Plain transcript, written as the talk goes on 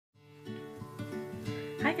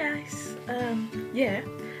Yeah,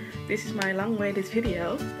 this is my long-awaited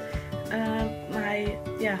video. My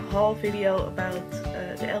haul video about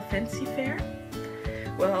the Elfancy fair.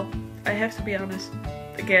 Well, I have to be honest,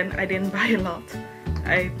 again, I didn't buy a lot.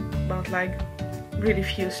 I bought like really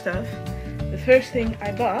few stuff. The first thing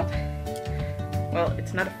I bought, well,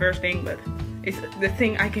 it's not the first thing, but it's the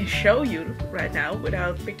thing I can show you right now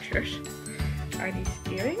without pictures, are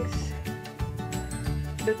these earrings.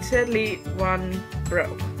 But sadly one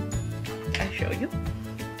broke. I'll show you.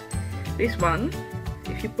 This one,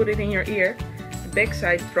 if you put it in your ear, the back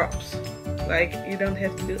side drops. Like, you don't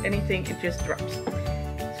have to do anything, it just drops.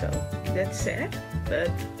 So that's sad, but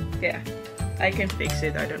yeah, I can fix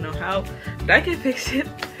it. I don't know how, but I can fix it.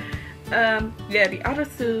 Yeah, the other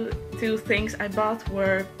two things I bought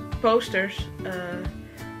were posters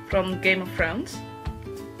from Game of Thrones.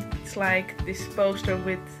 It's like this poster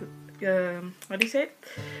with what do you say?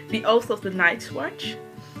 The Oath of the Night's Watch.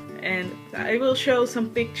 And I will show some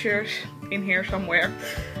pictures in here somewhere.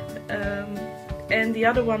 And the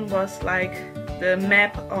other one was like the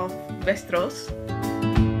map of Westeros.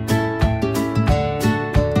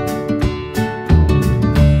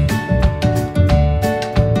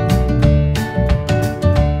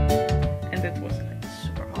 And it was like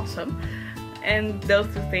super awesome. And those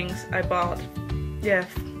two things I bought. Yeah,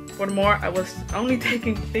 furthermore, I was only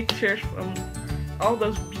taking pictures from all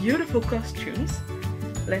those beautiful costumes.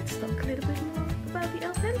 Let's talk a little bit more about the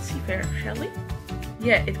Elfancy fair, shall we?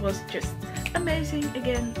 Yeah, it was just amazing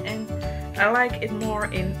again, and I like it more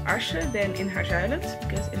in Arcen than in Haarzuilens,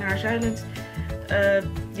 because in Haarzuilens,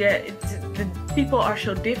 yeah, the people are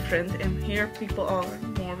so different, and here people are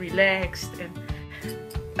more relaxed. And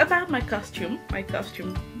about my costume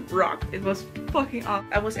rocked. It was fucking awesome.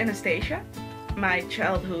 I was Anastasia, my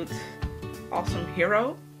childhood awesome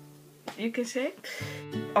hero, you can say.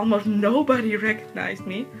 Almost nobody recognized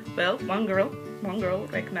me. Well, one girl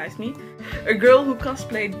recognized me. A girl who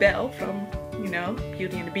cosplayed Belle from, you know,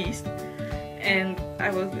 Beauty and the Beast. And I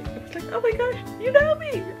was like, oh my gosh, you know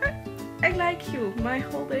me! I like you. My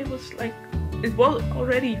whole day was like, it was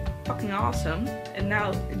already fucking awesome, and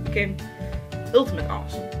now it became ultimate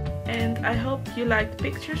awesome. And I hope you liked the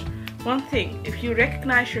pictures. One thing, if you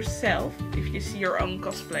recognize yourself, if you see your own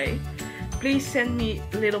cosplay, please send me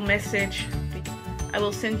a little message. I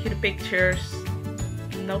will send you the pictures,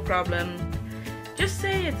 no problem. Just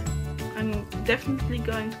say it. I'm definitely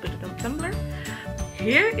going to put it on Tumblr.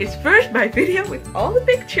 Here is first my video with all the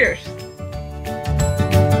pictures.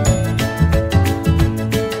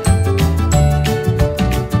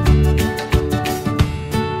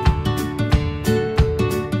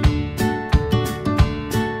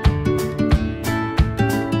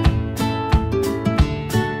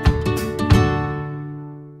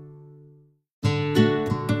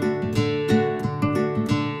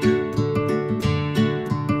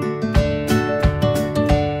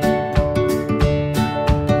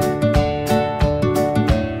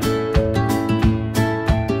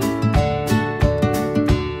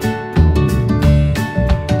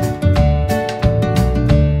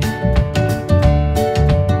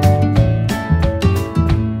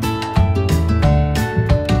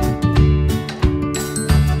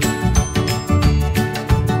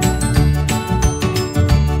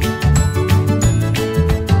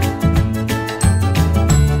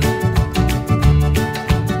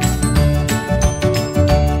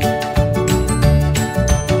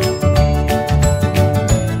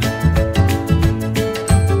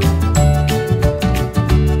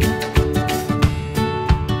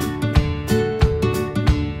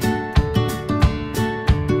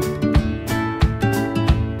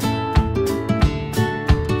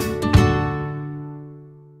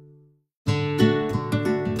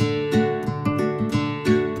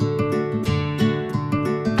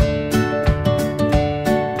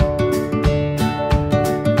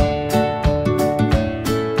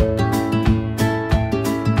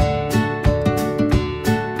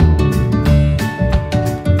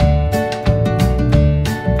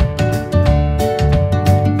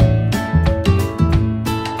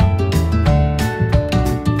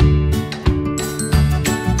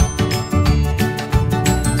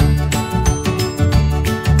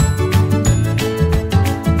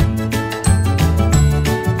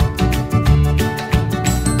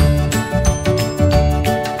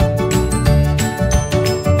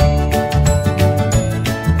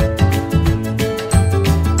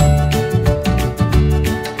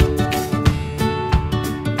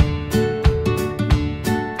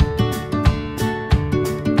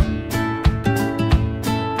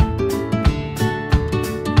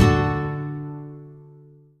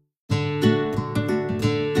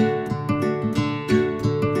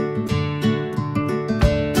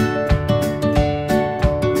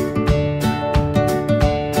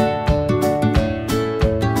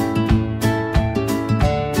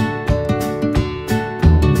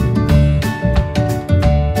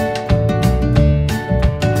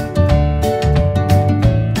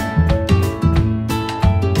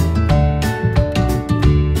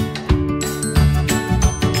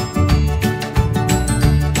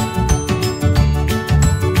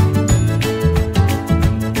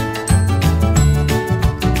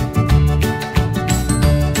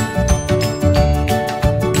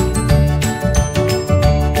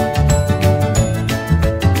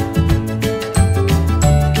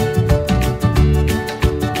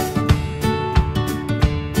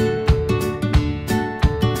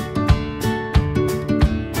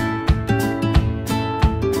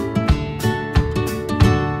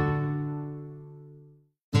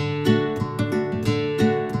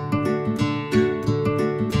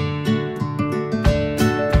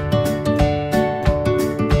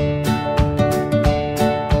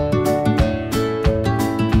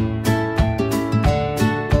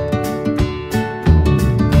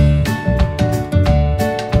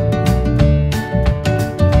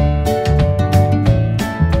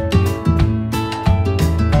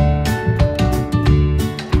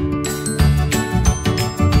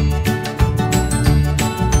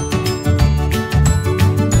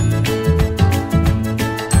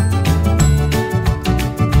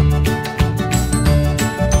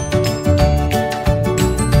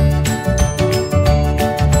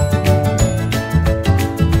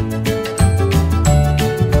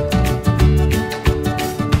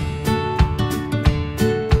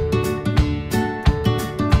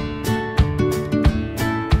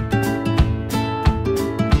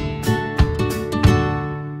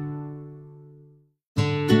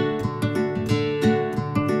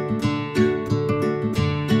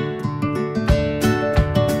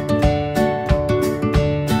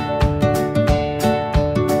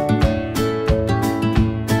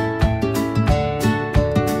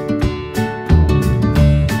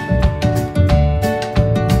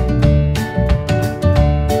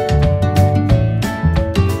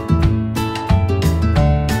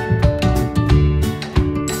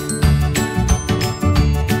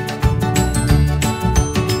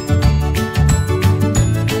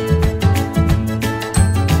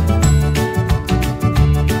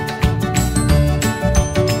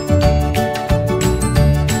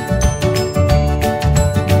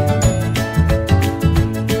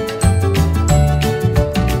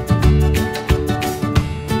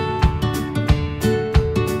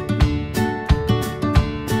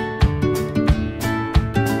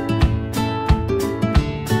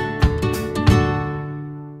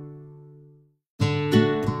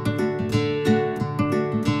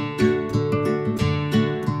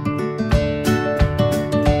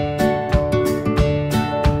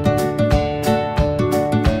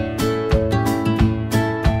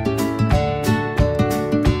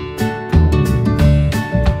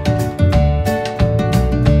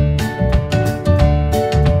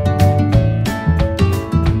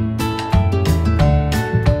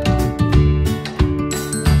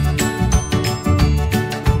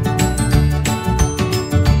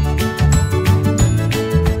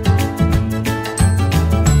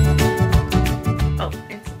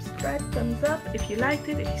 liked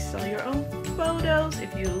it, if you saw your own photos,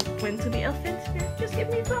 if you went to the event, just give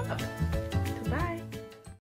me a thumb up.